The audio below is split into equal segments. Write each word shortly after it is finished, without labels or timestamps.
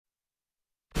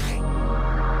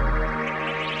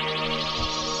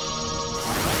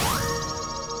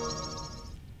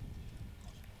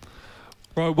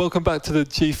Right, welcome back to the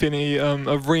Gfinity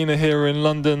arena here in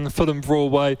London, Fulham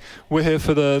Broadway. We're here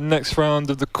for the next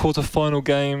round of the quarter-final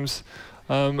games.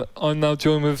 I'm now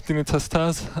joined with Dina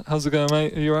Taz. How's it going,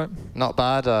 mate? Are you all right? Not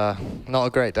bad. Not a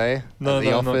great day at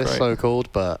the office, so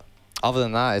cold. But other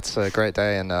than that, it's a great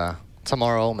day. And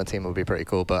tomorrow, my team will be pretty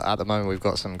cool. But at the moment, we've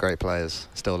got some great players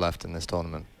still left in this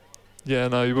tournament. Yeah,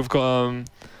 no, we've got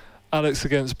Alex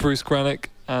against Bruce Grannec,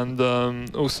 and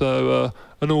also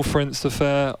an all-French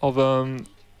affair of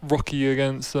Rocky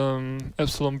against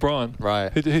Epsilon Brian.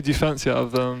 Right. Who do you fancy out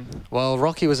of them? Well,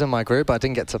 Rocky was in my group. I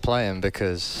didn't get to play him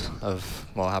because of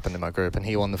what happened in my group, and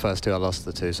he won the first two. I lost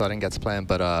the two, so I didn't get to play him.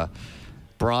 But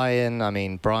Brian,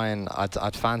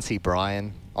 I'd fancy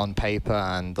Brian on paper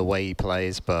and the way he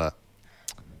plays, but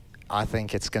I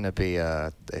think it's going to be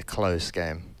a close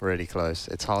game, really close.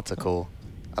 It's hard to call.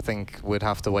 I think we'd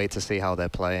have to wait to see how they're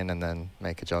playing and then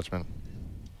make a judgment.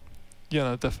 Yeah,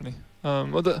 no, definitely.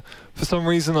 For some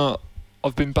reason,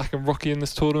 I've been backing Rocky in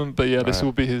this tournament, but yeah, this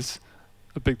will be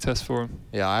a big test for him.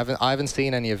 Yeah, I haven't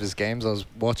seen any of his games. I was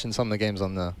watching some of the games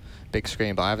on the big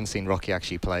screen, but I haven't seen Rocky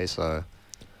actually play, so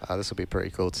this will be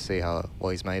pretty cool to see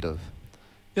what he's made of.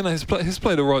 You know, he's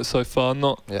played all right so far.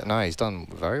 Yeah, no, he's done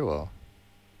very well.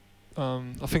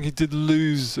 I think he did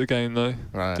lose a game though,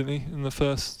 didn't he, in the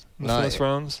first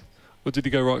rounds? Or did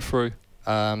he go right through?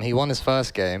 He won his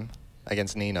first game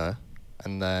against Nino,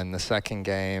 and then the second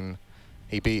game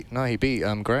he beat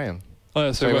Graham. Oh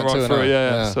yeah, so he went right through.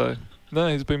 Yeah. So no,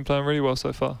 he's been playing really well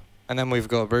so far. And then we've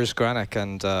got Bruce Grannec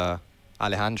and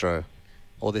Alejandro,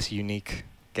 all this unique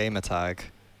gamer tag,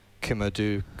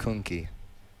 QUODOMUNICOQUIZ3.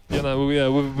 Yeah, no,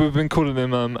 we've been calling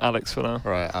him Alex for now.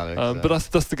 Right, Alex. But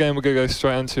that's the game we're gonna go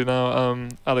straight into now.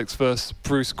 Alex versus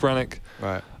Bruce Grannec.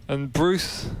 Right. And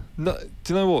Bruce, do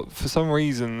you know what? For some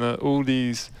reason, all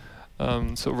these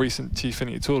sort of recent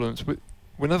Gfinity tournaments,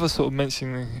 we're never sort of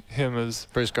mentioning him as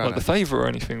like the favourite or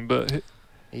anything. But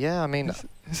yeah, I mean,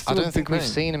 I don't think we've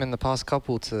seen him in the past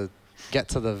couple to get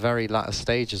to the very latter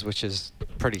stages, which is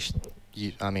pretty.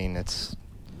 I mean, it's.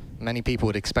 Many people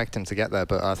would expect him to get there,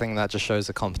 but I think that just shows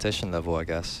the competition level, I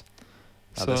guess,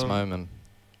 at this moment.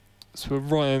 So we're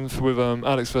right in with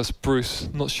Alex versus Bruce.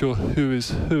 Not sure who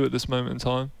is who at this moment in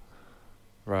time.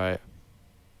 Right.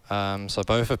 So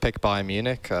both are picked Bayern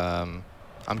Munich. I'm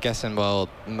guessing, well,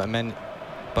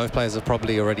 both players have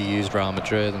probably already used Real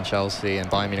Madrid and Chelsea, and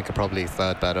Bayern Munich are probably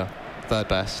third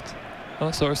best.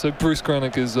 Oh, sorry. So Bruce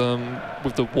Grannec is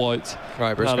with the white.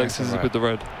 Right. Bruce Alex is with the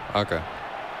red. Okay.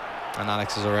 And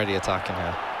Alex is already attacking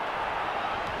here.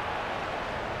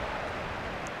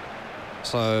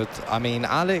 So, I mean,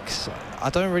 Alex, I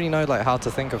don't really know how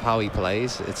to think of how he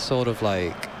plays. It's sort of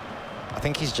like, I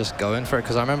think he's just going for it,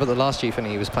 because I remember the last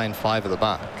Gfinity he was playing 5 at the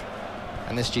back.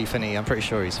 And this Gfinity, I'm pretty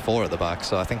sure he's 4 at the back.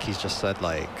 So I think he's just said,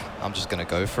 I'm just going to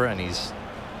go for it. And he's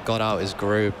got out his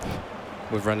group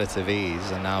with relative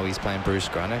ease. And now he's playing Bruce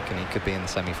Grannec, and he could be in the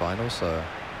semi-finals, so...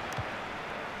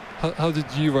 How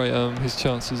did you rate his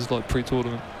chances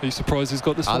pre-tournament? Are you surprised he's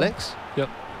got this one? Alex? Yep.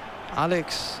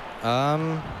 Alex,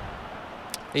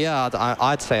 yeah,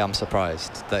 I'd say I'm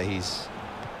surprised that he's...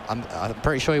 I'm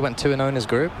pretty sure he went 2-0 in his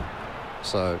group.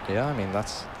 So yeah, I mean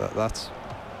that's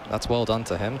well done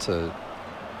to him to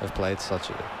have played such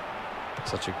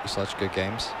good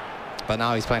games. But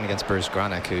now he's playing against Bruce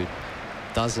Grannec, who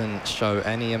doesn't show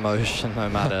any emotion no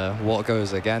matter what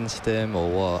goes against him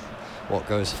or what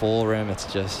goes for him. It's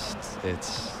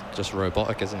just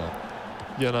robotic, isn't it?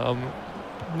 Yeah, no, I'm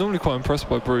normally quite impressed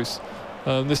by Bruce.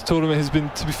 This tournament has been,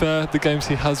 to be fair, the games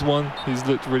he has won, he's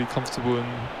looked really comfortable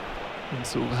and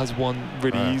sort of has won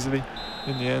really easily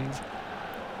in the end.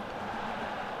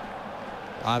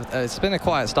 It's been a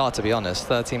quiet start, to be honest.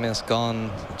 13 minutes gone.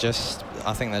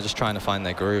 I think they're just trying to find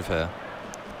their groove here.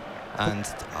 And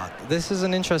this is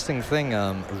an interesting thing.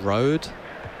 Rode,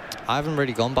 I haven't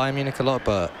really gone Bayern Munich a lot,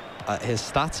 but his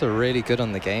stats are really good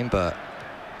on the game, but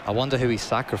I wonder who he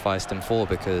sacrificed him for,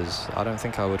 because I don't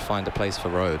think I would find a place for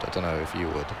Rode. I don't know if you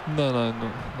would. No,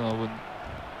 I wouldn't.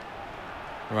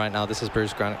 Right now, this is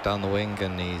Bruce Grannec down the wing,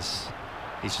 and he's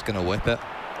just going to whip it.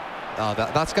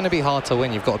 That's going to be hard to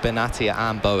win. You've got Benatia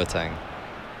and Boateng,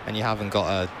 and you haven't got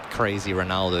a crazy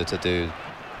Ronaldo to do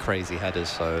crazy headers,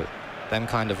 so them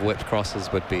kind of whipped crosses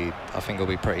I think it'll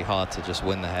be pretty hard to just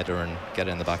win the header and get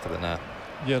it in the back of the net.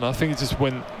 Yeah, no, I think he just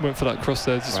went for that cross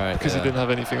there because he didn't have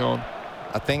anything on.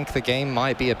 I think the game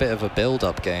might be a bit of a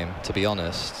build-up game, to be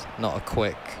honest. Not a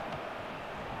quick...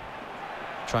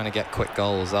 Trying to get quick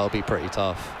goals, that'll be pretty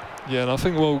tough. Yeah, and I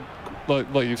think, well,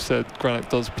 like you've said, Grannec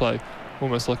does play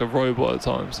almost like a robot at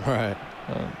times. Right.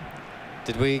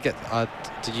 Did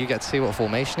you get to see what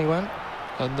formation he went?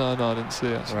 No, I didn't see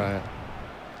it, actually. Right.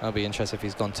 I'll be interested if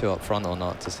he's gone 2 up front or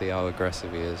not to see how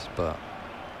aggressive he is. But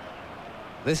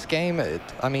this game,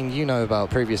 I mean, you know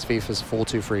about previous FIFA's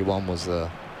 4-2-3-1 was the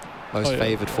most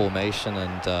favoured formation,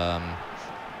 and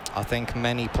I think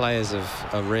many players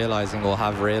are realising or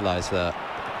have realised that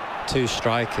 2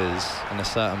 strikers in a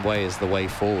certain way is the way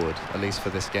forward, at least for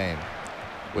this game,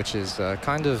 which is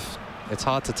kind of, it's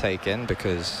hard to take in,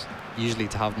 because usually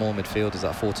to have more midfielders,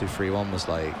 that 4-2-3-1 was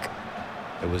like,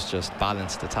 it was just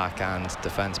balanced attack and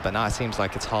defence. But now it seems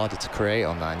like it's harder to create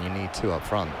on that, and you need 2 up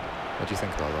front. What do you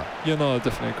think about that? Yeah, no, I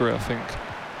definitely agree. I think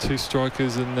 2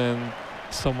 strikers and then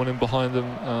someone in behind them.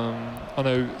 I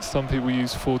know some people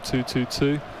use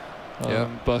 4-2-2-2,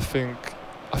 but I think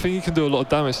you can do a lot of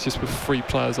damage just with 3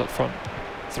 players up front.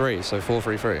 3, so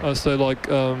 4-3-3. So like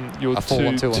your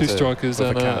 2 strikers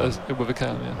with and with a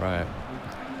cam. Yeah. Right.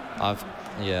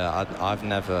 I've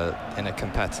never in a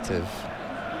competitive.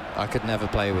 I could never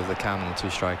play with the cam and 2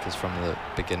 strikers from the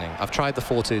beginning. I've tried the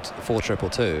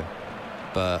 4-2-4-2-2,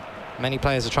 but many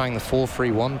players are trying the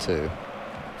 4-3-1-2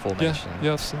 formation.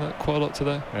 Yeah, I've seen that quite a lot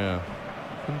today. Yeah.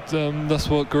 And that's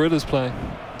what Gorilla's playing.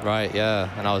 Right, yeah.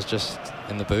 And I was just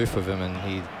in the booth with him, and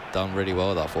he done really well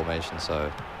with that formation, so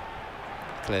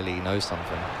clearly he knows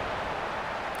something.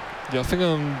 Yeah, I think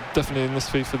definitely in this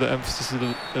FIFA the emphasis is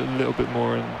a little bit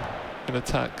more in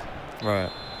attack.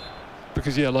 Right.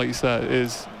 Because, yeah, like you said, it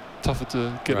is tougher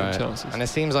to get them chances. And it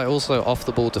seems like also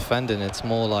off-the-ball defending, it's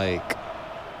more like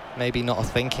maybe not a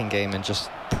thinking game and just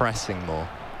pressing more.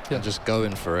 And just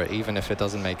going for it, even if it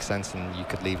doesn't make sense and you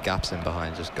could leave gaps in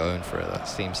behind, just going for it. That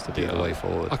seems to be the way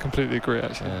forward. I completely agree,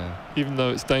 actually. Yeah. Even though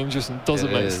it's dangerous and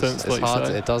doesn't make sense, like you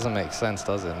say. It doesn't make sense,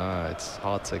 does it? No, it's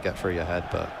hard to get through your head,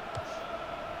 but...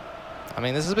 I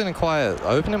mean, this has been a quiet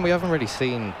opening. We haven't really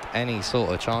seen any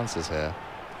sort of chances here.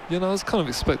 Yeah, no, I was kind of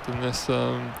expecting this.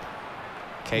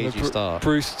 Cagey start.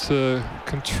 Bruce to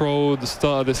control the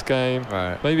start of this game.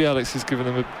 Right. Maybe Alex is giving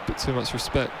him a bit too much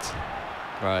respect.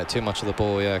 Right, too much of the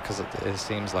ball, yeah, because it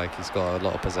seems like he's got a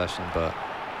lot of possession, but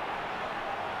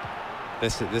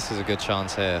this is a good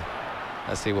chance here.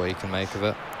 Let's see what he can make of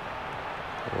it.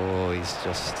 Oh, he's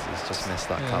just missed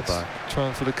that cutback.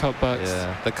 Trying for the cutbacks.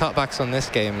 Yeah, the cutbacks on this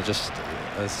game just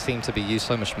seem to be used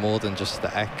so much more than just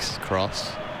the X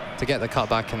cross. To get the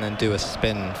cutback and then do a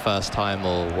spin first time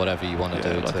or whatever you want to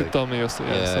do. Like a dummy or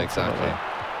something. Yeah, exactly. Like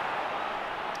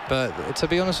but to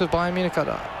be honest with Bayern Munich,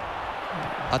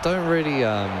 I don't really...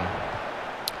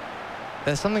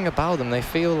 there's something about them. They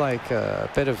feel like a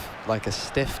bit of like a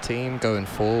stiff team going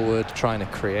forward, trying to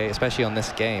create, especially on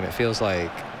this game. It feels like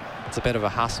it's a bit of a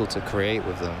hassle to create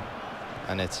with them.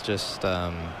 And it's just...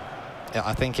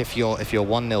 I think if you're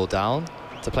 1-0 down,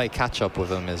 to play catch-up with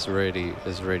them is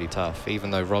really tough,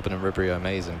 even though Robin and Ribery are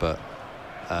amazing. But,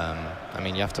 I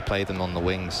mean, you have to play them on the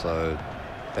wings, so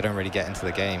they don't really get into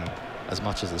the game as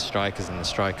much as the strikers, and the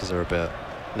strikers are a bit...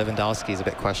 Lewandowski's a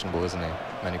bit questionable, isn't he?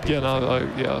 Many people.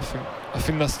 I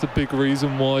think that's the big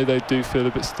reason why they do feel a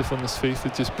bit stiff on this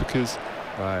FIFA, just because.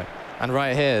 Right. And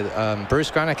right here, Bruce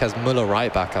Grannec has Müller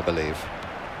right back, I believe,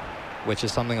 which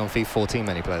is something on FIFA 14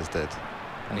 many players did,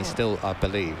 and he's still, I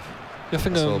believe. Yeah, I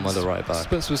think Müller right back.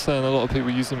 Spencer was saying a lot of people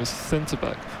use him as centre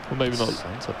back, or maybe not.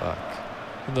 Centre back.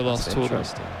 In the last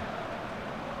tournament.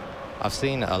 I've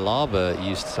seen Alaba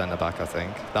used centre back. I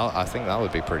think that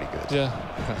would be pretty good.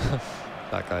 Yeah.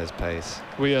 That guy's pace.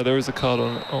 Well, yeah, there is a card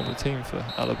on the team for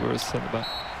Alaba as centre back.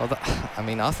 Well, I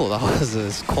mean, I thought that was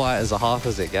as quiet as a half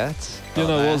as it gets. You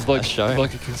know, it was like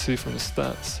you can see from the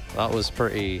stats. That was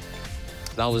pretty.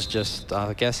 That was just.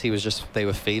 I guess they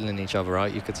were feeling each other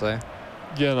out, you could say.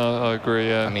 Yeah, no, I agree.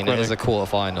 Yeah. I mean, it is a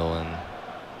quarter-final and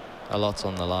a lot's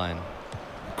on the line.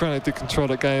 Grannec did control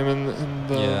that game, and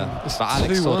yeah, but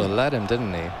Alex sort of led him,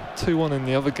 didn't he? 2-1 in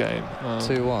the other game.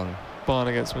 2-1. Bayern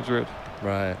against Madrid.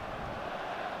 Right.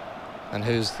 And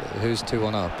who's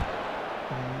 2-1 up?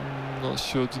 Not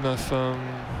sure. Do you know if I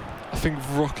think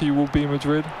Rocky will be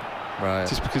Madrid. Right.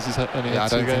 Just because he's only had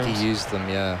 2 games. I don't think he used them.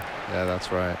 Yeah, that's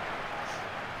right.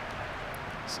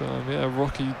 So yeah,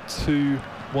 Rocky 2-1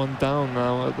 down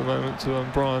now at the moment to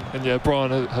Brian, and yeah,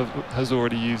 Brian has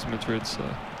already used Madrid. So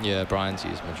yeah, Brian's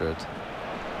used Madrid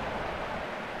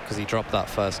because he dropped that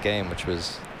first game, which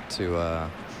was to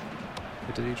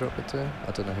who did he drop it to?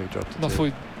 I don't know who dropped it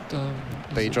to.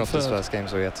 But he dropped his first game,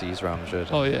 so he had to use Real Madrid.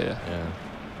 Oh yeah.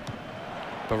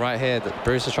 But right here,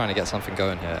 Bruce is trying to get something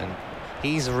going here, and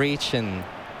he's reaching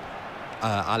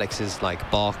Alex's like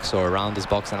box or around his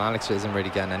box, and Alex isn't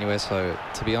really getting anywhere. So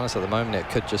to be honest, at the moment, it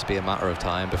could just be a matter of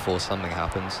time before something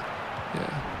happens.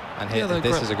 Yeah. And here,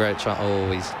 this is a great chance.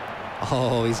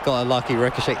 Oh, he's got a lucky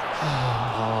ricochet.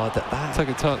 Oh, that. Take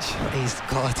a touch. He's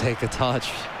got to take a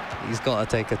touch. He's got to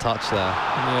take a touch there.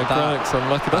 Yeah, Grannec's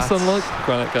unlucky. That's unlike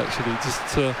Grannec, actually, just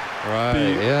to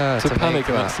panic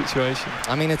in that situation.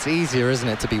 I mean, it's easier, isn't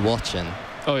it, to be watching?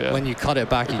 Oh, yeah. When you cut it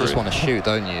back, you just want to shoot,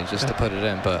 don't you? Just to put it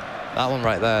in. But that one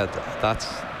right there, that's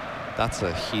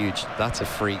a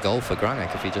free goal for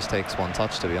Grannec if he just takes one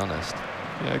touch, to be honest.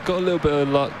 Yeah, got a little bit of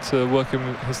luck to work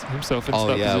himself into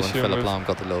that position. Oh, yeah, when Philipp Lahm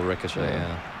got the little ricochet,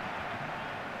 yeah.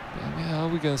 Yeah, are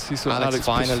we going to see sort of Alex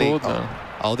finally push forward now?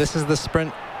 Oh, this is the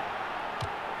sprint.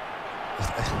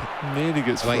 Nearly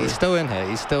gets through. Wait, he's still in here.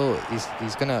 He's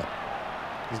gonna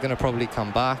probably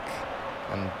come back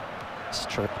and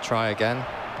try again.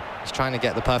 He's trying to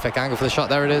get the perfect angle for the shot.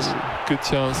 There it is. Good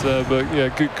chance there, but yeah,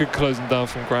 good closing down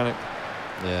from Grannec.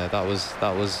 Yeah, that was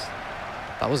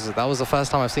the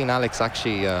first time I've seen Alex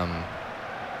actually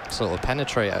sort of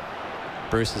penetrate at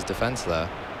Bruce's defense there.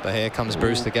 But here comes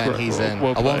Bruce again. He's in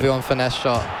a 1v1 finesse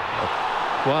shot.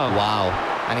 Wow.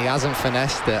 And he hasn't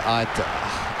finessed it.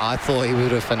 I thought he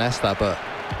would have finessed that, but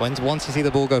once you see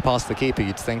the ball go past the keeper,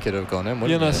 you'd think it'd have gone in,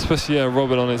 wouldn't you? Yeah, especially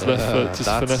Robin on his left foot just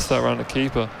finessed that around the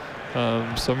keeper.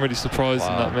 So I'm really surprised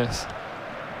in that miss.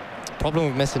 Problem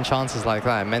with missing chances like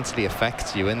that, it mentally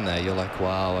affects you in there. You're like,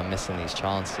 wow, I'm missing these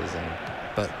chances,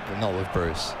 but not with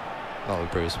Bruce. Not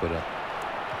with Bruce, would it?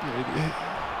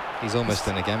 He's almost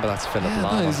in again, but that's Philipp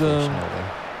Lahm, unfortunately.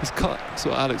 He's cut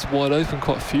sort of Alex wide open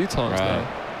quite a few times now.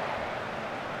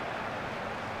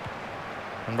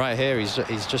 And right here,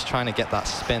 he's just trying to get that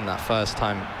spin, that first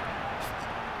time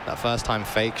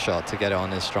fake shot to get it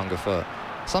on his stronger foot.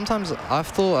 Sometimes I've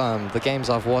thought the games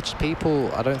I've watched, people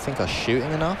I don't think are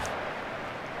shooting enough.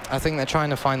 I think they're trying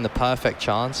to find the perfect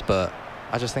chance, but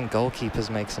I just think goalkeepers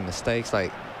make some mistakes.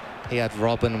 Like he had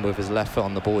Robin with his left foot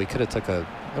on the ball. He could have it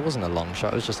wasn't a long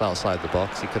shot. It was just outside the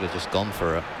box. He could have just gone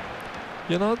for it.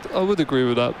 You know, I would agree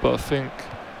with that, but I think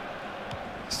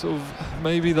sort of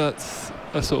maybe that's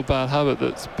a sort of bad habit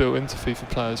that's built into FIFA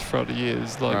players throughout the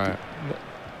years. Like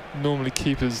normally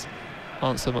keepers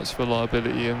aren't so much for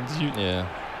liability, and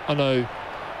I know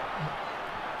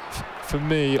for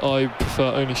me, I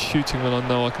prefer only shooting when I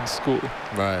know I can score.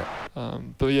 Right.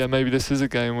 But yeah, maybe this is a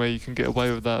game where you can get away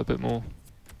with that a bit more.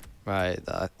 Right.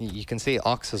 You can see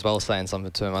Ox as well saying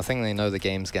something to him. I think they know the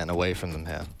game's getting away from them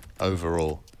here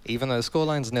overall, even though the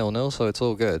scoreline's 0-0, so it's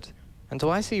all good. And do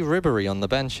I see Ribery on the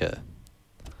bench here?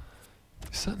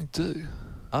 You certainly do.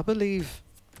 I believe.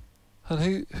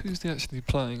 And who's he actually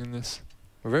playing in this?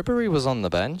 Ribery was on the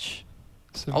bench.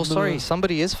 So oh, sorry,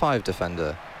 somebody is 5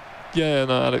 defender. Yeah,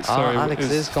 no, Alex. Sorry, Alex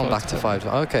is gone back to 5.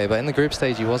 Okay, but in the group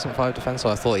stage he wasn't 5 defense, so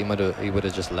I thought he would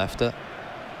have just left it.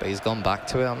 But he's gone back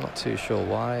to it. I'm not too sure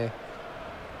why.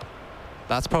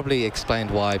 That's probably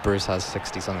explained why Bruce has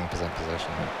 60-something%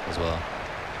 possession as well.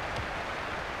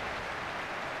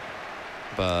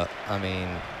 But I mean,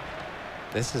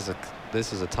 this is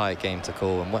a tight game to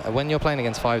call. And when you're playing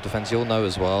against 5 defense, you'll know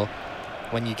as well.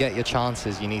 When you get your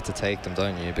chances, you need to take them,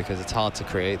 don't you? Because it's hard to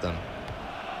create them.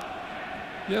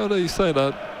 Yeah, although you say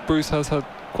that, Bruce has had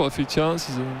quite a few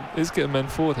chances and is getting men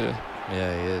forward here.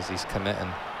 Yeah, he is. He's committing.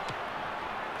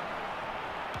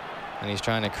 And he's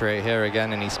trying to create here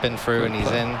again, and he's spin through, and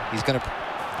he's in. He's going to...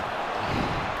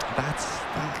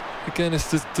 Again, it's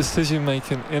just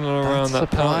decision-making in and around that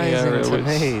penalty area. To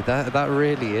me, that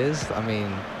really is. I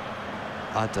mean,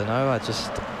 I don't know.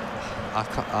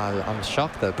 I'm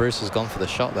shocked that Bruce has gone for the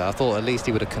shot there. I thought at least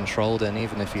he would have controlled it,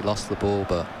 even if he lost the ball,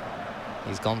 but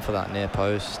he's gone for that near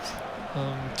post.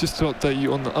 Just to update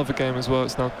you on the other game as well,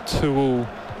 it's now 2-2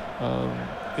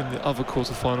 in the other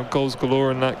quarter-final. Goals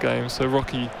galore in that game, so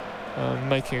Rocky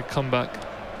making a comeback.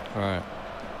 Right.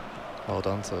 Well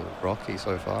done to Rocky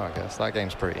so far, I guess. That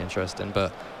game's pretty interesting.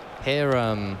 But here,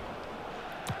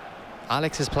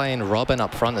 Alex is playing Robin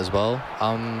up front as well.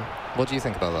 What do you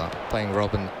think about that? Playing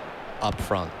Robin up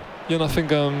front? Yeah, and I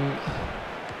think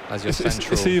as your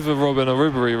central. It's either Robin or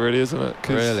Ribery, really, isn't it?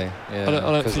 Really? Yeah. I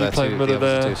don't think you play middle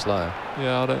there. Too slow.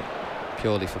 Yeah, I don't.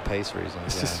 Purely for pace reasons.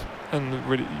 It's just, and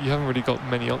really, you haven't really got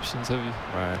many options, have you?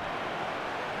 Right.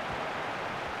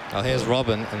 Oh, here's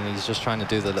Robin, and he's just trying to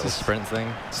do the little sprint thing.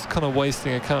 Just kind of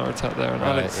wasting a counter attack there, and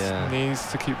Alex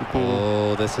needs to keep the ball.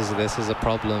 Oh, this is a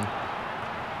problem.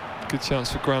 Good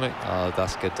chance for Grannec. Oh,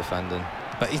 that's good defending.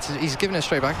 But he's giving it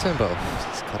straight back to him, but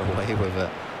he's got away with it.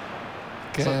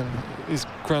 Again, is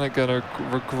Grannec going to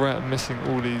regret missing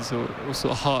all these or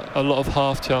sort of a lot of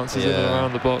half chances in and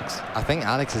around the box? I think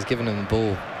Alex has given him the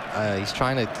ball. He's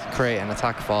trying to create an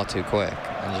attack far too quick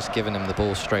and just giving him the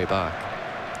ball straight back.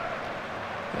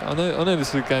 Yeah, I know this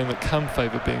is a game that can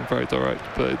favour being very direct,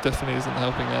 but it definitely isn't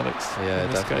helping Alex. Yeah,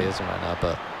 it definitely isn't right now.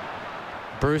 But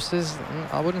Bruce is,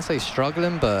 I wouldn't say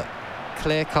struggling, but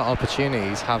clear-cut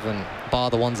opportunities haven't, bar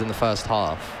the ones in the first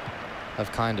half,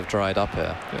 have kind of dried up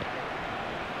here. Yeah.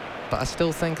 But I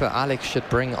still think that Alex should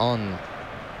bring on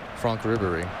Franck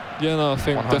Ribéry. Yeah, no, I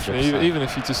think 100%. definitely. Even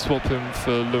if you just swap him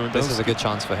for Lewandowski. This is a good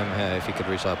chance for him here if he could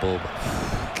reach that ball.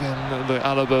 Again, the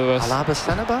Alaba. Alaba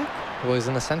centre back? Well, he's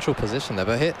in a central position there,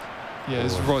 but hit. Yeah,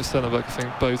 he's right centre back. I think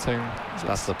Boateng.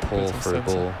 That's the pull through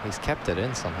ball. He's kept it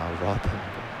in somehow, Robin.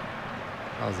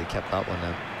 How has he kept that one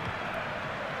in?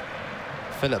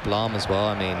 Philipp Lahm as well.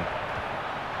 I mean,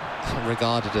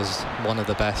 regarded as one of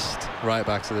the best right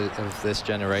backs of this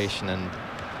generation, and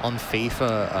on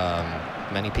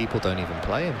FIFA, many people don't even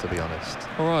play him, to be honest.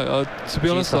 All right, to be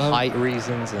honest, for height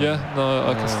reasons. Yeah, no,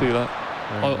 I can see that.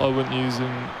 I wouldn't use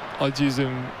him. I'd use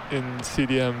him in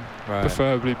CDM,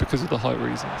 preferably because of the height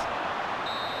reasons.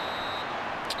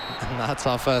 And that's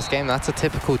our first game. That's a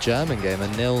typical German game, a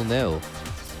 0-0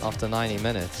 after 90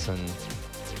 minutes, and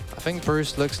I think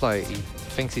Bruce looks like he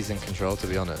thinks he's in control, to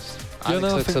be honest. Yeah,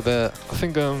 Alex looks a bit. I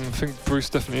think Bruce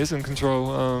definitely is in control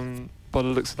by the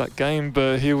looks of that game,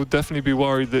 but he will definitely be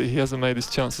worried that he hasn't made his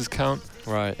chances count.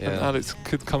 Right. Yeah. And Alex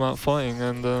could come out fighting,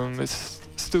 and it's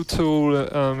still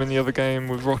 2-2 in the other game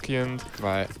with Rocky and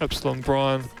Epsilon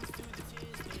Brian.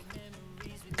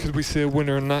 Could we see a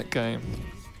winner in that game?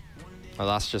 Well,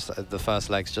 that's just the first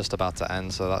leg's just about to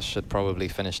end, so that should probably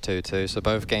finish 2-2. So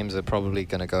both games are probably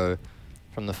going to go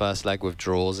from the first leg with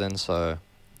draws in. So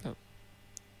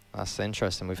that's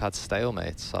interesting. We've had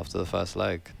stalemates after the first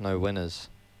leg, no winners.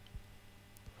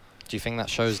 Do you think that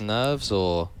shows nerves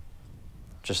or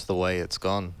just the way it's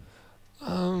gone?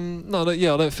 No, I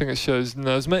don't think it shows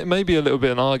nerves. Maybe a little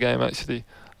bit in our game, actually.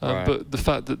 But the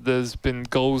fact that there's been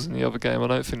goals in the other game, I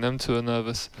don't think them two are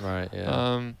nervous. Right,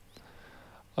 yeah.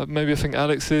 Maybe I think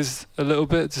Alex is a little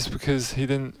bit, just because he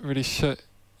didn't really show...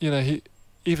 You know,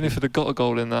 even if he'd have got a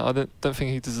goal in that, I don't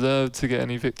think he deserved to get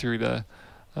any victory there.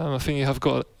 I think you have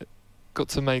got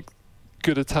to make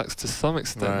good attacks to some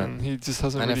extent, and he just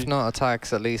hasn't really... And if not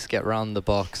attacks, at least get round the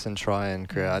box and try and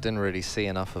create. I didn't really see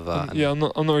enough of that. Yeah, I'm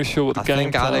not really sure what the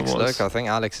game plan was. I think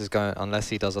Alex is going, unless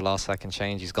he does a last second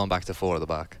change, he's gone back to 4 at the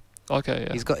back. Okay,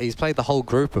 yeah. He's played the whole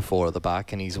group of 4 at the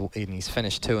back, and he's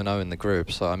finished 2-0 in the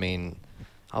group. So I mean,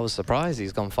 I was surprised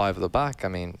he's gone 5 at the back. I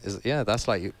mean, that's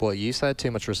like what you said,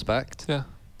 too much respect. Yeah.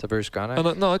 To Bruce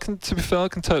Grannec. No, to be fair, I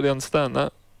can totally understand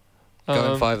that.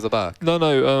 Going 5 at the back? No,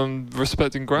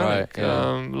 respecting Grannec. Right,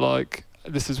 yeah. Like,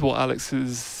 this is what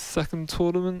Alex's second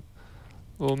tournament?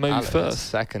 Or maybe first?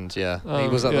 Second, yeah. He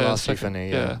was at the last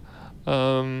Gfinity, yeah.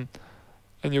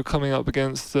 And you're coming up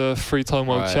against the 3-time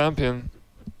world champion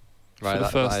for the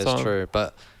first time. That is true.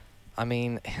 But, I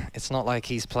mean, it's not like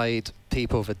he's played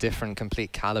people of a different,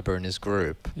 complete caliber in his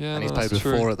group. Yeah, and he's played with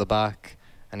 4 at the back,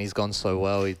 and he's gone so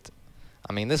well.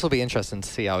 I mean, this will be interesting to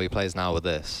see how he plays now with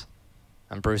this.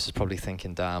 And Bruce is probably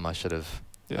thinking, damn, I should have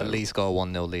at least got a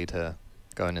 1-0 lead here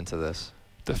going into this.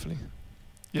 Definitely.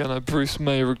 Yeah, no, Bruce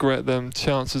may regret them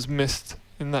chances missed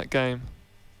in that game.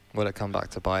 Will it come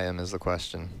back to bite him is the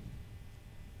question.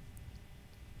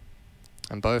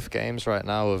 And both games right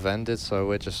now have ended, so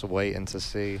we're just waiting to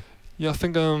see. Yeah, I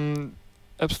think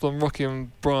Epsilon, Rocky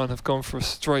and Brian have gone for a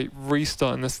straight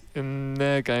restart in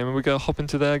their game, and we're going to hop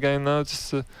into their game now,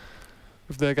 just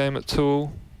with their game at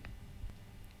Toul.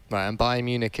 Right, and Bayern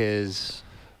Munich is...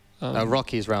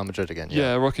 Rocky's Real Madrid again.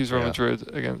 Yeah, Rocky's Real Madrid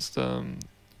against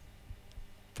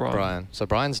Brian. So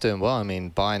Brian's doing well. I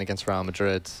mean, Bayern against Real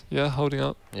Madrid. Yeah, holding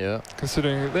up. Yeah.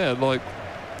 Considering like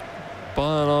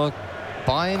Bayern are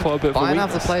quite a bit of a Bayern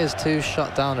weakness. have the players to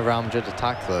shut down the Real Madrid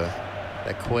attack, though.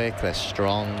 They're quick, they're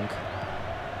strong.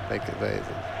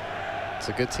 It's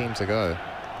a good team to go.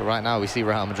 But right now we see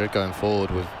Real Madrid going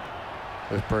forward with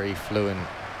pretty fluent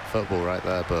football right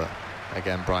there, but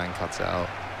again, Brian cuts it out.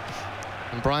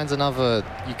 And Brian's another,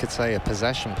 you could say, a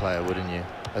possession player, wouldn't you?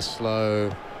 A slow,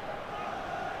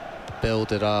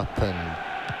 build it up and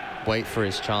wait for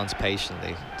his chance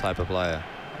patiently type of player.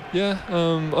 Yeah,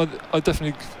 I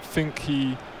definitely think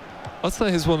I'd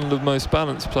say he's one of the most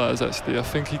balanced players, actually. I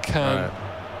think he can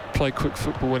play quick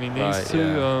football when he needs to.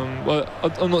 Yeah. Well,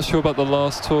 I'm not sure about the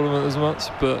last tournament as much,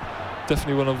 but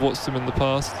definitely when I've watched him in the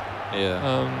past.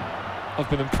 Yeah. I've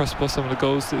been impressed by some of the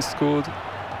goals that he's scored.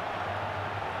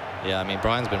 Yeah, I mean,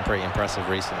 Brian's been pretty impressive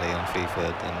recently on FIFA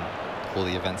in all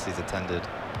the events he's attended.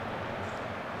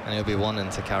 And he'll be wanting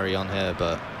to carry on here,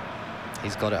 but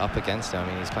he's got it up against him. I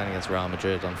mean, he's playing against Real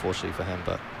Madrid, unfortunately for him.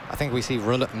 But I think we see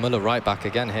Müller right back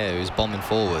again here, who's bombing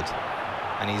forward.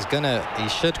 And he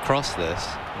should cross this.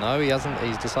 No, he hasn't.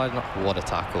 He's decided not. What a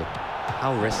tackle.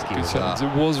 How risky was that?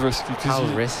 It was risky. How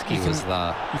risky was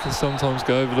that? You can sometimes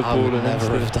go over the ball. I would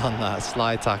never have done that.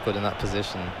 Slide tackled in that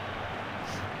position.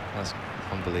 That's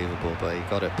unbelievable, but he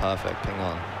got it perfect. Ping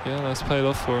on. Yeah, that's paid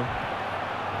off for him.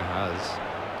 has.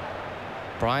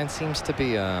 Brian seems to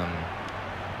be...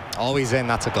 oh, he's in.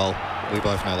 That's a goal. We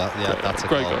both know that. Yeah, that's a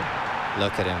great goal.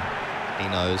 Look at him. He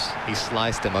knows. He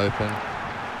sliced him open.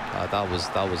 That was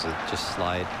just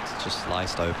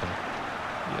sliced open.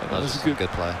 Yeah, that was a good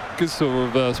play. Good sort of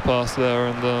reverse pass there,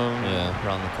 and yeah,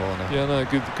 round the corner. Yeah, no,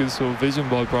 good sort of vision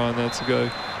by Brian there to go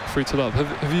 3-2 up.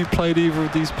 Have you played either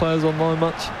of these players online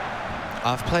much?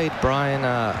 I've played Brian.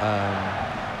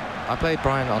 I played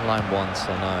Brian online once,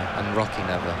 so no, and Rocky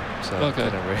never. So okay. I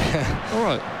couldn't really. All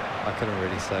right. I couldn't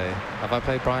really say. Have I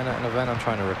played Brian at an event? I'm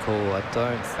trying to recall. I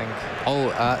don't think. Oh,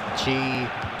 at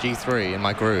G3 in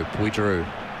my group, we drew.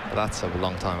 But that's a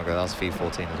long time ago. That was FIFA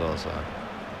 14 as well, so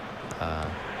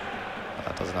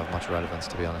that doesn't have much relevance,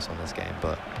 to be honest, on this game.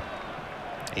 But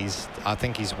I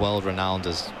think he's well renowned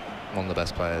as one of the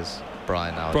best players,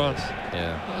 Brian, nowadays. Brian.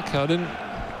 Yeah. Okay, I didn't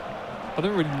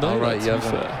really know that, to be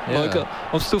fair. Yeah.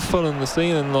 Like, I'm still following the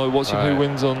scene and like watching who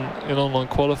wins in online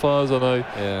qualifiers. I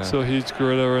know saw Huge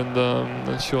Gorilla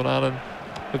and Sean Allen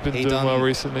have been doing well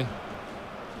recently.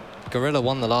 Gorilla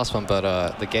won the last one,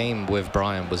 but the game with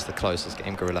Brian was the closest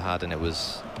game Gorilla had, and it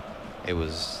was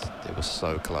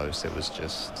so close. It was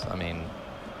just, I mean,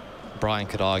 Brian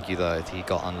could argue that he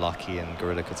got unlucky, and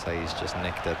Gorilla could say he's just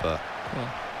nicked it. But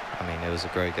I mean, it was a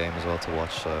great game as well to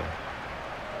watch. So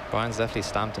Brian's definitely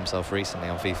stamped himself recently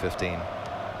on FIFA 15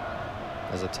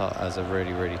 as a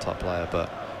really top player.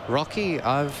 But Rocky,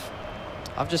 I've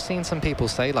just seen some people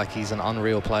say like he's an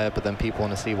unreal player, but then people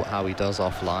want to see how he does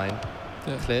offline.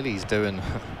 Yeah. Clearly he's doing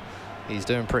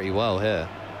pretty well here.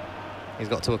 He's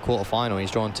got to a quarter-final.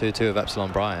 He's drawn 2-2 with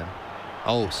Epsilon Brian.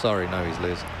 Oh, sorry, no, he's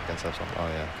losing against Epsilon. Oh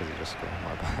yeah, because he just scored.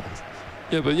 My bad.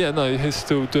 Yeah, but yeah, no, he's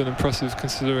still doing impressive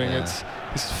considering it's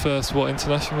his first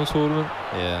international tournament.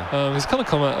 Yeah. He's kind of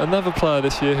come out another player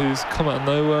this year who's come out of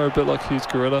nowhere, a bit like Huge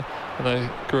Gorilla. I know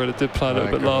Gorilla did play a little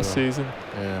bit last season.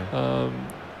 Yeah.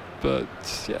 But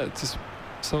yeah, just.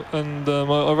 So, and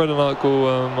I read an article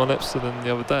on Epsilon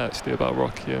the other day actually about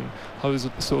Rocky and how he's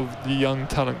sort of the young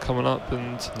talent coming up.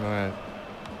 And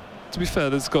to be fair,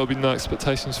 there's got to be no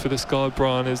expectations for this guy.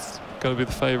 Brian is going to be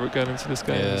the favourite going into this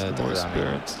game. He's the more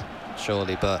experienced.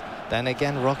 Surely, but then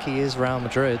again, Rocky is Real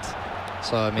Madrid.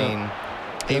 So I mean,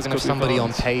 even if somebody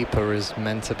on paper is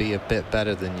meant to be a bit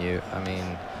better than you, I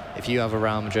mean, if you have a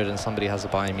Real Madrid and somebody has a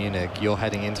Bayern Munich, you're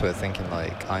heading into it thinking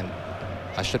like,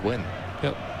 I should win.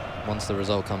 Yep. Once the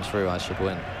result comes through, I should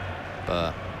win.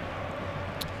 But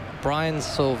Brian's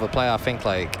sort of a player, I think,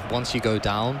 like, once you go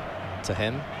down to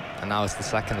him, and now it's the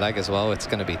second leg as well, it's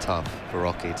going to be tough for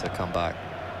Rocky to come back.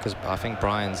 Because I think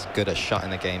Brian's good at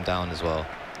shutting the game down as well.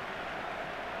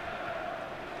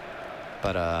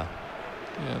 But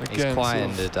he's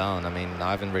quietened it down. I mean, I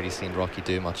haven't really seen Rocky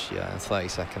do much yet in the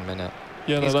 32nd minute.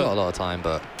 Yeah, he's got a lot of time,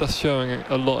 but... That's showing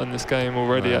a lot in this game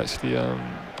already, actually.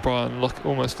 Brian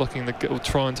almost locking or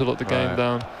trying to lock the game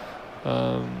down,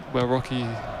 where Rocky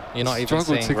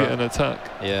struggled to get an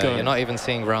attack. Yeah, you're not even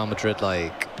seeing Real Madrid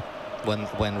like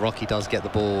when Rocky does get the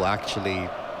ball, actually,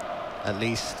 at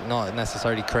least not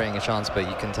necessarily creating a chance, but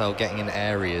you can tell getting in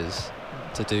areas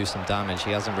to do some damage. He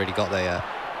hasn't really got there yet,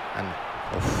 and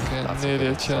that's nearly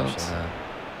a chance. There.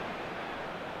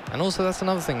 And also, that's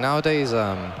another thing nowadays.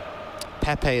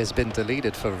 Pepe has been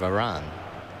deleted for Varane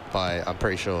by, I'm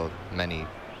pretty sure, many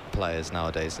players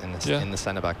nowadays in the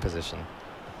centre-back position.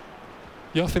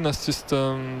 Yeah, I think that's just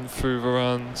through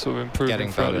Varane sort of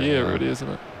improving throughout the year, really, isn't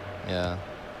it? Yeah.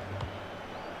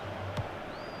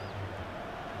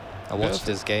 I watched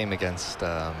this game against,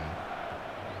 what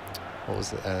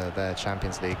was it, their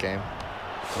Champions League game?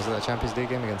 Was it their Champions League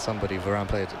game against somebody? Varane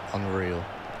played unreal.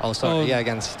 Oh, sorry,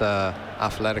 against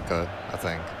Atletico, I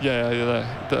think.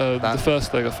 The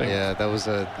first leg, I think. Yeah, there was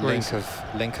a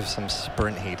link of some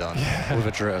sprint he done with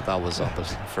a dribble that was up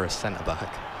for a centre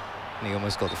back, and he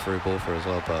almost got the through ball for as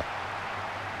well. But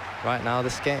right now,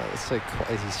 this game, it's like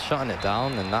he's shutting it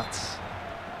down, and that's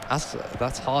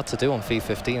hard to do on FIFA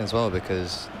 15 as well,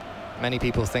 because many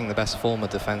people think the best form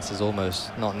of defence is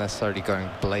almost not necessarily going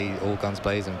all guns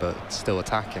blazing, but still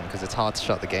attacking, because it's hard to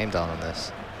shut the game down on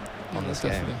this.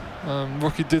 Definitely.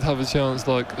 Rocky did have a chance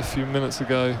like a few minutes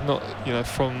ago, not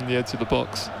from the edge of the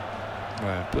box.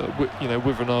 Right. But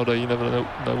with Ronaldo, you never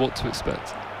know what to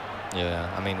expect.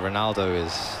 Yeah, I mean Ronaldo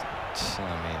is,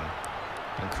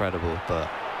 incredible. But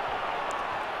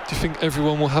do you think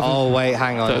everyone will have? Oh wait,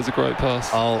 hang on. That was a great pass.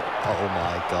 Oh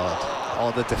my God!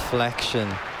 Oh, the deflection.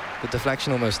 The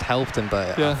deflection almost helped him,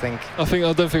 but I don't think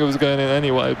it was going in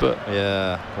anyway. But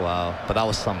yeah, wow. But that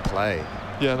was some play.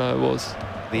 Yeah, no, it was.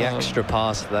 The extra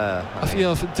pass there.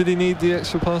 Did he need the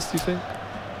extra pass, do you think?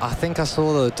 I think I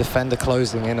saw the defender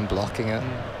closing in and blocking it.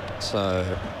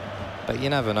 So But you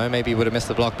never know. Maybe he would have missed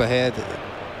the block. But here,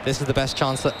 this is the best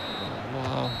chance that...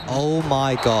 Wow. Oh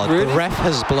my God. Really? The ref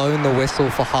has blown the whistle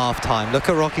for half-time. Look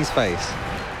at Rocky's face.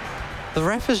 The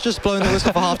ref has just blown the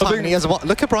whistle for half-time and he has what?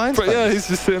 Look at Brian's face. Yeah, he's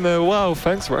just sitting there, wow,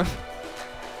 thanks, ref.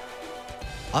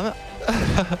 I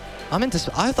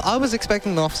was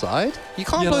expecting an offside. You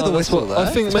can't blow the whistle there. I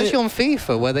think especially on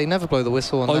FIFA, where they never blow the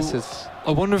whistle unless it's...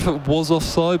 I wonder if it was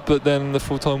offside, but then the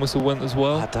full-time whistle went as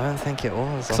well. I don't think it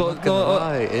was. I'm not gonna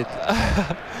lie.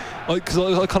 Because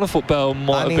I kind of thought Bell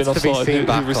might have been offside, who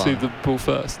received the ball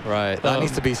first. Right, that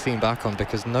needs to be seen back on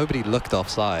because nobody looked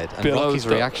offside, and Rocky's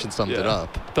reaction summed it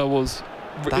up. That was...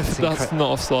 If that's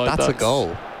not offside, that's a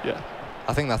goal. Yeah.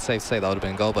 I think that's safe to say that would have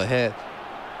been a goal, but here,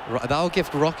 that'll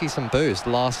give Rocky some boost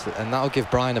and that'll give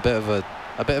Brian a bit of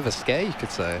a scare, you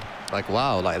could say. Like,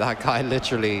 wow, like that guy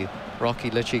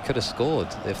Rocky literally could have scored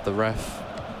if the ref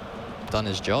done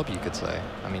his job, you could say.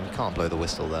 I mean, you can't blow the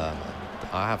whistle there, man.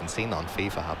 I haven't seen that on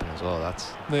FIFA happen as well.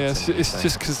 That's it's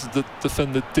just because the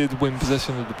defender did win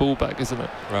possession of the ball back, isn't it?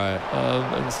 Right.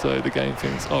 And so the game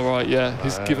thinks, all right, yeah,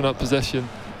 he's given up possession.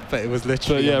 But it was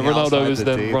literally. But yeah, Ronaldo was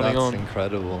then running on. That's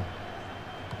incredible.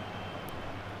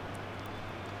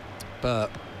 But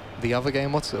the other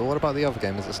game, what about the other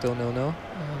game? Is it still 0-0?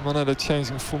 I know they're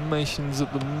changing formations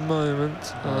at the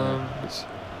moment, which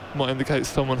might indicate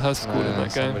someone has scored in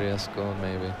that game. Somebody has scored,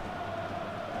 maybe.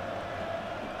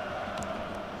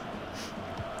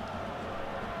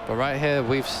 But right here,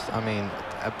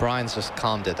 Brian's just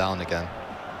calmed it down again.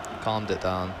 Calmed it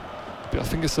down. But I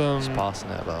think it's just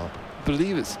passing it about. I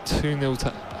believe it's 2-0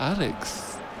 to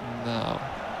Alex now.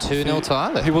 2-0 to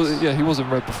Alex? He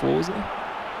wasn't red before, wasn't he?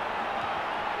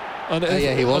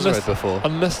 Yeah, he was red before.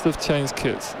 Unless they've changed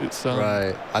kits, it's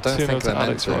right. I don't think they're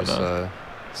meant to. Right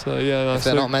so yeah, no, if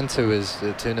they're not meant to, is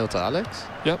it 2-0 to Alex?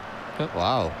 Yep.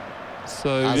 Wow.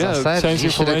 So as yeah, I said, you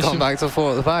should have gone back to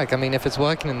 4 at the back. I mean, if it's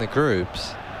working in the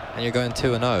groups and you're going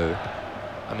 2-0,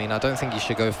 I mean, I don't think you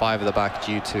should go 5 at the back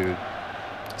due to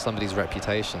somebody's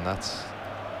reputation.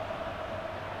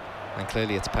 And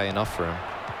clearly it's paying off for him.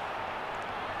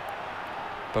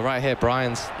 But right here,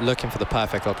 Brian's looking for the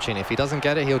perfect opportunity. If he doesn't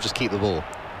get it, he'll just keep the ball.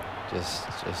 Just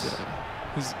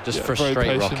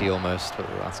frustrate Rocky almost. But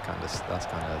that's kind of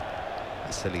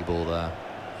a silly ball there.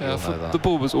 Yeah, the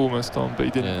ball was almost on, but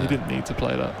he didn't need to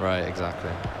play that. Right,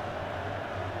 exactly.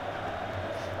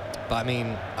 But I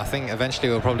mean, I think eventually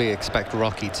we'll probably expect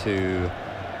Rocky to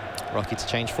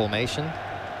change formation.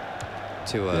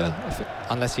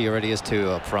 Unless he already is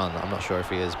 2 up front. I'm not sure if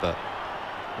he is, but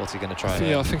what's he going to try?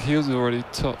 I think he was already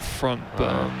top front,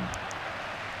 but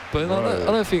I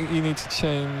don't think you need to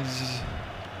change.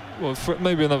 Well, for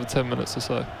maybe another 10 minutes or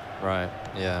so. Right.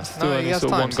 Yeah. Still he has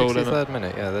time. 63rd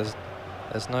minute. Yeah.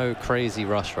 There's no crazy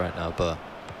rush right now, but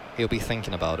he'll be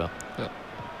thinking about it. Yeah.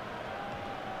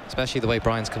 Especially the way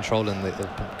Brian's controlling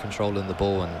the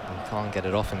ball and can't get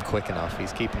it off him quick enough.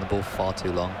 He's keeping the ball for far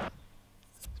too long.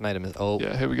 He's made him. Oh.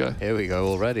 Yeah. Here we go. Here we go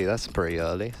already. That's pretty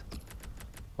early.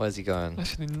 Where's he going?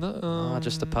 Actually, no.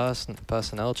 Just a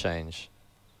personnel change.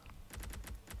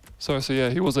 Sorry. So yeah,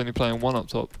 he was only playing 1 up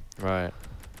top. Right.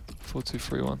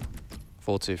 4-2-3-1.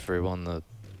 4-2-3-1, the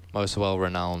most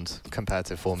well-renowned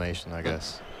competitive formation, I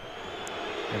guess,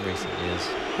 in recent years.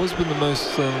 What's been the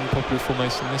most popular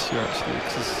formation this year, actually?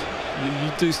 Because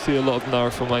you do see a lot of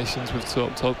narrow formations with 2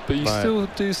 up top, but you still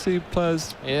do see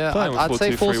players playing with 4-2-3-1. I'd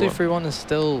say 4-2-3-1 is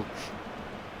still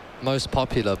most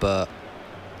popular, but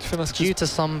due to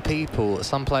some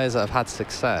players that have had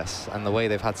success and the way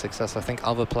they've had success, I think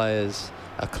other players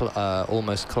are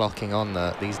almost clocking on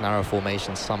that these narrow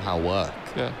formations somehow work.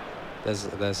 Yeah. There's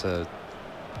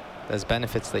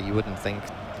benefits that you wouldn't think,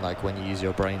 like when you use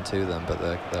your brain to them, but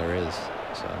there is.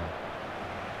 So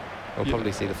we'll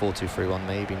probably see the 4-2-3-1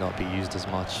 maybe not be used as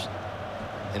much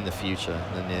in the future,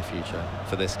 in the near future,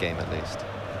 for this game at least.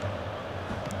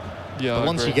 Yeah. But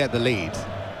once you get the lead,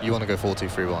 you want to go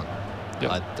 4-2-3-1.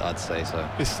 Yeah. I'd say so.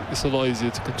 It's a lot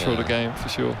easier to control the game for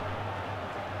sure.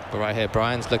 But right here,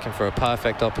 Brian's looking for a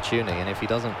perfect opportunity, and if he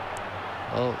doesn't,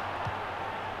 well,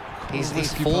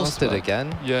 he's forced it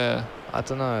again. Yeah. I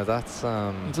don't know. That's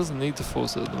he doesn't need to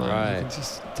force it at the moment. Right. He can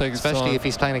just take his Especially time. if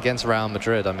he's playing against Real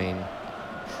Madrid. I mean,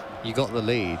 you got the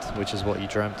lead, which is what you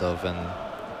dreamt of, and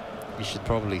you should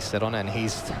probably sit on it. And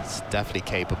he's definitely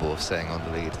capable of sitting on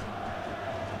the lead.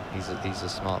 He's a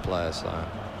smart player, so.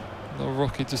 No,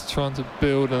 Rocky just trying to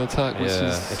build an attack, which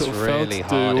is it's really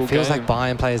hard. It feels like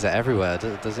Bayern players are everywhere.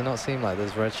 Does it not seem like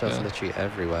there's red shirts literally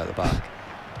everywhere at the back?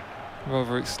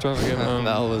 Rather extravagant.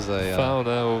 That was a foul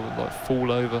there, or like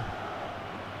fall over.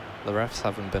 The refs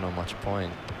haven't been on much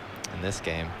point in this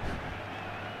game.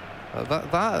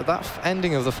 That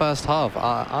ending of the first half,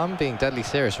 I'm being deadly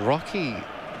serious. Rocky.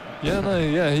 Yeah, no,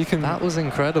 yeah, he can. That was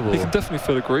incredible. He can definitely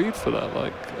feel aggrieved for that.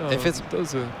 Like, that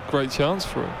was a great chance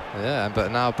for him. Yeah,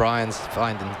 but now Brian's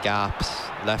finding gaps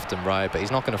left and right, but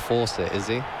he's not going to force it, is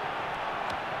he?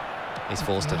 He's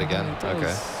forced it again.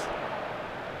 Okay.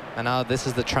 And now this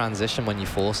is the transition when you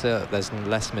force it. There's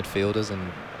less midfielders,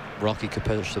 and Rocky could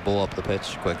push the ball up the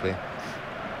pitch quickly.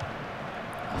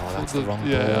 Oh, that's the wrong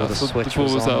ball. The switch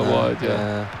was out wide.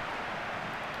 Yeah.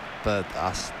 But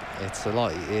it's a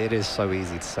lot. It is so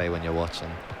easy to say when you're watching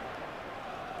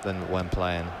than when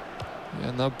playing.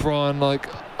 Yeah. Now Brian, like,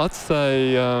 I'd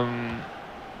say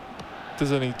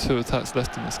there's only 2 attacks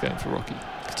left in this game for Rocky.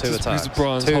 2 attacks. Because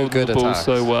Brian's holding the ball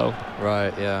so well.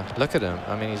 Right. Yeah. Look at him.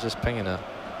 I mean, he's just pinging it.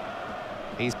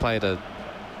 He's played an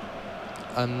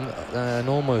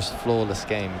almost flawless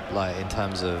game, like in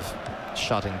terms of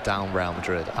shutting down Real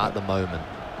Madrid at the moment.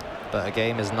 But a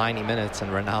game is 90 minutes,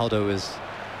 and Ronaldo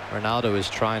is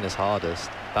trying his hardest.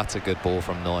 That's a good ball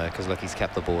from Neuer, because look, he's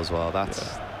kept the ball as well.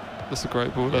 That's a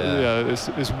great ball. Yeah,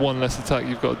 it's one less attack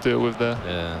you've got to deal with there.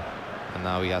 Yeah, and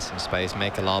now he has some space.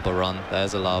 Make Alaba run.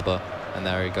 There's Alaba, and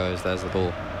there he goes. There's the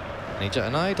ball. And he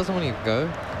doesn't want to go.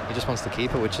 He just wants to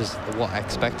keep it, which is what I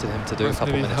expected him to do a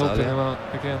couple minutes earlier. Helping him out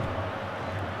again.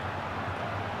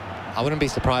 I wouldn't be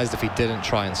surprised if he didn't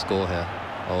try and score here.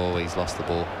 Oh, he's lost the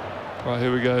ball. Right,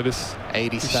 here we go. This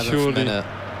 87th minute.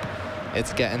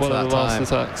 It's getting to that time. One of the last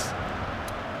attacks.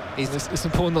 It's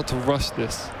important not to rush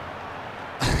this.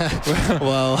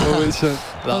 Well,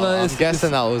 I'm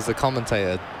guessing that was the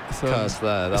commentator curse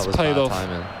there. That was bad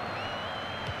timing.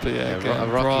 But yeah,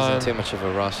 Rocky's in too much of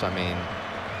a rush. I mean,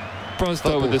 Brian's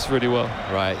dealt with this really well.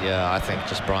 Right, yeah. I think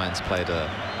just Brian's played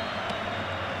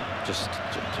just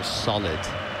solid.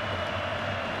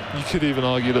 You could even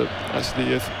argue that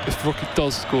actually if Rocky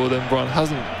does score, then Brian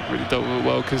hasn't really dealt with it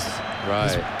well, because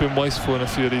he's been wasteful in a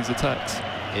few of these attacks.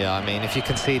 Yeah, I mean, if you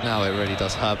concede now, it really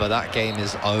does hurt, but that game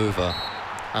is over.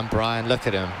 And Brian, look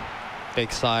at him.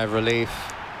 Big sigh of relief.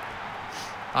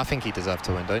 I think he deserved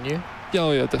to win, don't you? Yeah,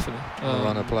 oh yeah, definitely.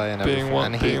 Run a play and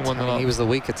everything. He was the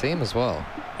weaker team as well.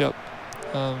 Yep.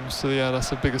 So yeah,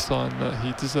 that's a bigger sign that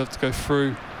he deserved to go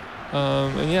through.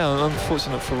 And yeah,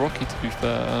 unfortunate for Rocky, to be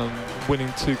fair.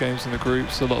 Winning 2 games in the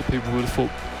groups, a lot of people would have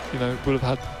thought, would have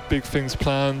had big things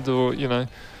planned, or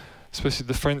especially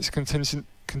the French contingent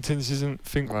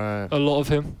think a lot of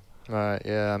him. Right.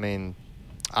 Yeah. I mean,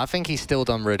 I think he's still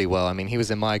done really well. I mean, he was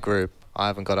in my group. I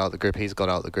haven't got out the group. He's got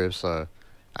out the group. So,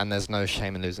 and there's no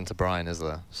shame in losing to Brian, is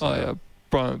there? So. Oh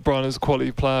yeah, Brian is a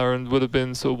quality player and would have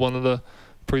been sort of one of the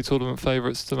pre-tournament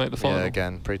favourites to make the final. Yeah,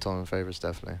 again, pre-tournament favourites,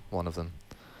 definitely one of them.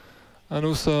 And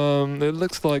also, it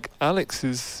looks like Alex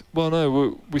is... Well,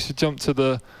 no, we should jump to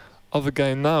the other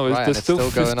game now. There's still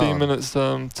 15 minutes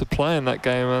to play in that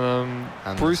game,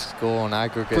 and Bruce score on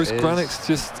aggregate. Bruce Grannec's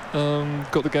just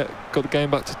got the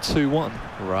game back to 2-1.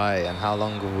 Right, and how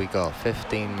long have we got?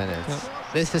 15 minutes.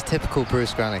 Yep. This is typical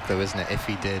Bruce Grannec, though, isn't it? If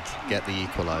he did get the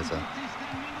equaliser,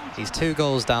 he's 2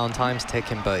 goals down, time's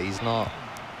ticking, but he's not.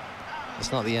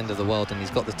 It's not the end of the world, and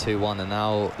he's got the 2-1, and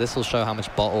now this will show how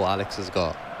much bottle Alex has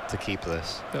got to keep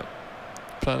this. Yep.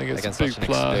 Playing against a big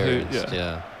player.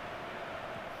 Yeah.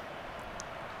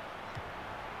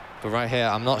 But right here,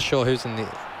 I'm not sure who's in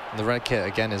the red kit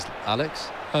again. Is Alex?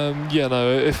 Yeah,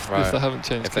 no. If they haven't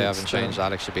changed, if they haven't changed,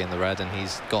 Alex should be in the red, and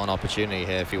he's got an opportunity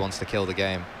here if he wants to kill the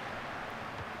game.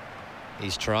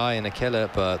 He's trying to kill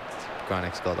it, but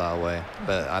Grannec's got that away.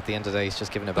 But at the end of the day, he's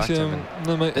just giving it back to him.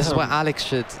 And this is where Alex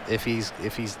should, if he's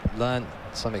learned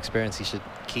some experience, he should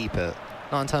keep it.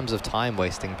 Not in terms of time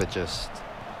wasting, but just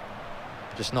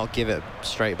not give it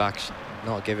straight back,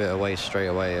 not give it away straight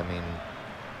away. I mean,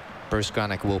 Bruce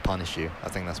Grannec will punish you. I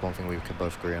think that's one thing we can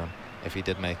both agree on. If he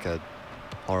did make a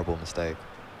horrible mistake.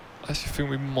 I actually think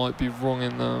we might be wrong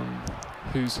in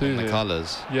who's who in the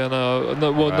colours. Yeah, no,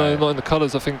 no, not in the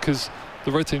colours. I think because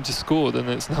the red team just scored and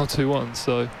it's now 2-1.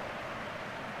 So.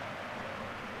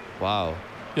 Wow.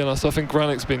 Yeah, no, so I think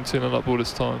Grannec's been 2-0 up all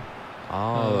this time.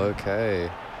 Oh, okay.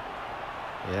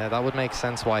 Yeah, that would make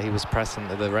sense why he was pressing.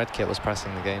 The red kit was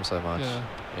pressing the game so much.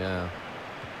 Yeah.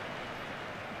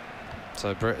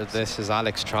 So this is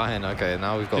Alex trying. Okay,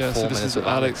 now we've got 4 minutes. This is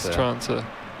Alex trying to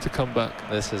come back.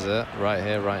 This is it, right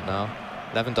here, right now.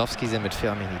 Lewandowski's in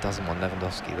midfield. I mean, he doesn't want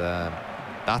Lewandowski there.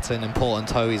 That's an important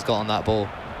toe he's got on that ball.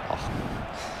 Oh.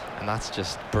 And that's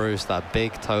just Bruce, that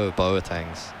big toe of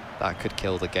Boateng's. That could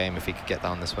kill the game if he could get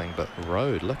down this wing. But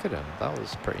Rode, look at him. That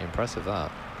was pretty impressive,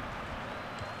 that.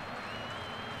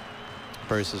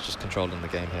 Bruce is just controlling the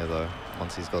game here, though,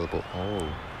 once he's got the ball. Oh.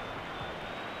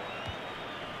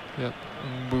 Yep.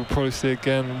 And we'll probably see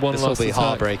again one this last will be attack.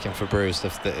 heartbreaking for Bruce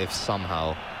if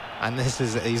somehow. And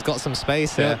he's got some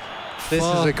space here. This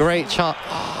Fuck. is a great chance.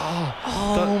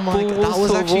 Oh my God, that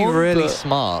was actually really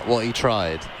smart what he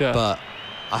tried. Yeah. But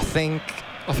I think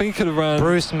he could have ran.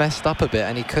 Bruce messed up a bit,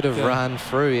 and he could have ran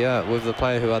through, with the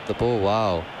player who had the ball.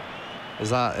 Wow. Is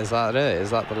that it?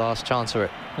 Is that the last chance? Or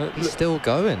he's still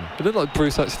going? It looked like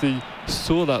Bruce actually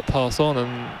saw that pass on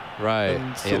and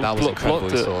that was incredible.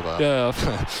 He saw that. Yeah,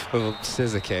 with a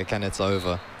scissor kick, and it's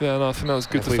over. Yeah, no, I think that was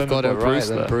good defending by Bruce. If we've got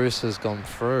it right, then Bruce has gone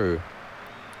through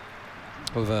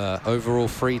with an overall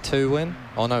 3-2 win.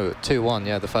 Oh no, 2-1.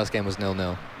 Yeah, the first game was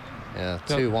 0-0. Yeah,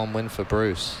 2-1 win for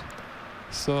Bruce.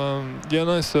 So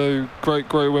so great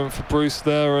win for Bruce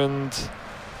there, and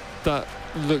that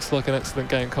looks like an excellent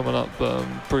game coming up.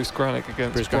 Bruce Grannec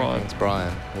against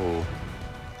Brian. Ooh.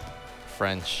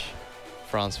 France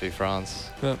v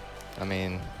France. Yep. I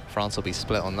mean, France will be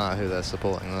split on that, who they're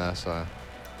supporting there. So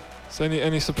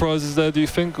any surprises there, do you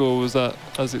think, or was that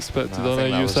as expected? No, I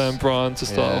know you were saying Brian to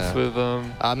start off with.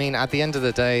 I mean, at the end of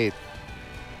the day,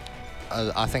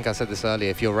 I think I said this earlier,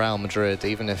 if you're Real Madrid,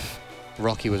 even if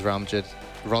Rocky was Real Madrid,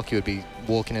 Rocky would be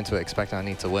walking into it expecting I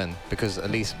need to win, because at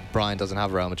least Brian doesn't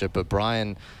have Real Madrid, but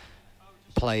Brian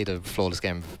played a flawless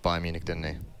game for Bayern Munich, didn't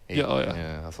he?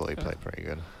 Yeah, I thought he played pretty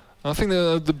good. I think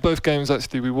the both games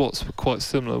actually we watched were quite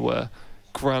similar, where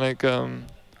Grannec,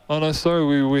 oh no,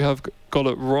 sorry, we have got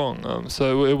it wrong.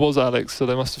 So it was Alex, so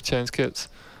they must have changed kits.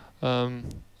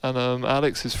 And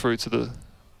Alex is through to the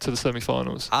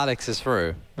semi-finals. Alex is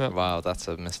through? Yep. Wow, that's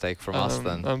a mistake from us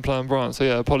then. I'm playing Brian, so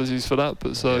yeah, apologies for that.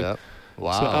 But so,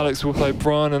 wow. So Alex will play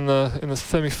Brian in the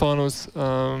semi-finals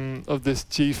of this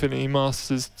Gfinity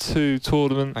Masters 2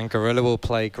 tournament. And Gorilla will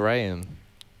play Graham,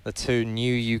 the two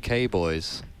new UK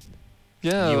boys.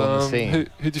 Yeah, who do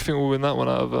you think will win that one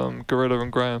out of Gorilla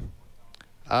and Graham?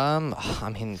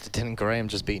 I mean, didn't Graham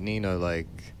just beat Nino?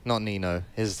 Not Nino,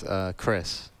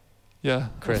 Chris. Yeah,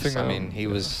 Chris. I mean,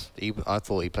 I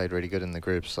thought he played really good in the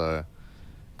group. So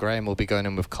Graham will be going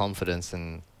in with confidence,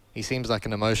 and he seems like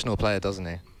an emotional player, doesn't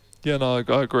he? Yeah, no,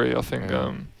 I agree. I think.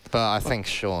 But I think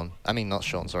not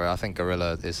Sean. Sorry, I think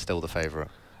Gorilla is still the favourite,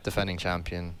 defending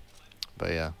champion.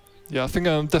 But yeah. Yeah, I think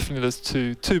definitely there's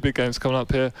two big games coming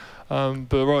up here.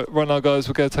 But right now, guys,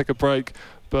 we're going to take a break.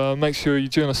 But make sure you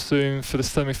join us soon for the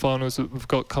semi-finals that we've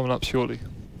got coming up shortly.